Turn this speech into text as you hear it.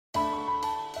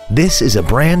This is a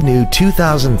brand new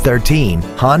 2013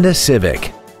 Honda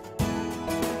Civic.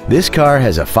 This car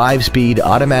has a 5-speed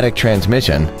automatic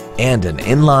transmission and an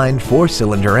inline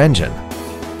 4-cylinder engine.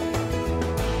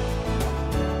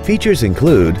 Features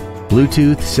include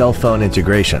Bluetooth cell phone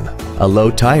integration, a low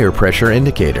tire pressure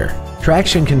indicator,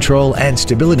 traction control and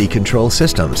stability control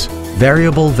systems,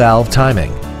 variable valve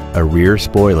timing, a rear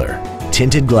spoiler,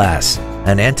 tinted glass,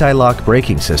 an anti-lock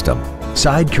braking system,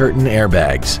 side curtain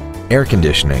airbags, air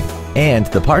conditioning, and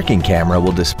the parking camera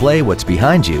will display what's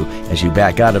behind you as you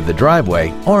back out of the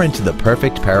driveway or into the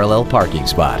perfect parallel parking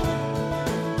spot.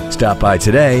 Stop by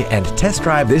today and test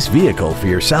drive this vehicle for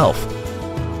yourself.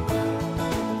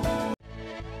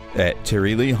 At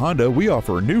Terry Lee Honda, we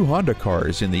offer new Honda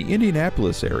cars in the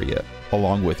Indianapolis area,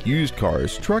 along with used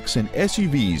cars, trucks, and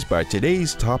SUVs by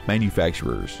today's top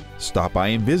manufacturers. Stop by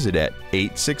and visit at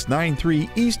 8693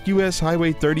 East US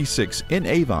Highway 36 in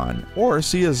Avon, or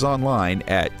see us online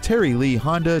at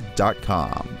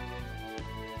terryleehonda.com.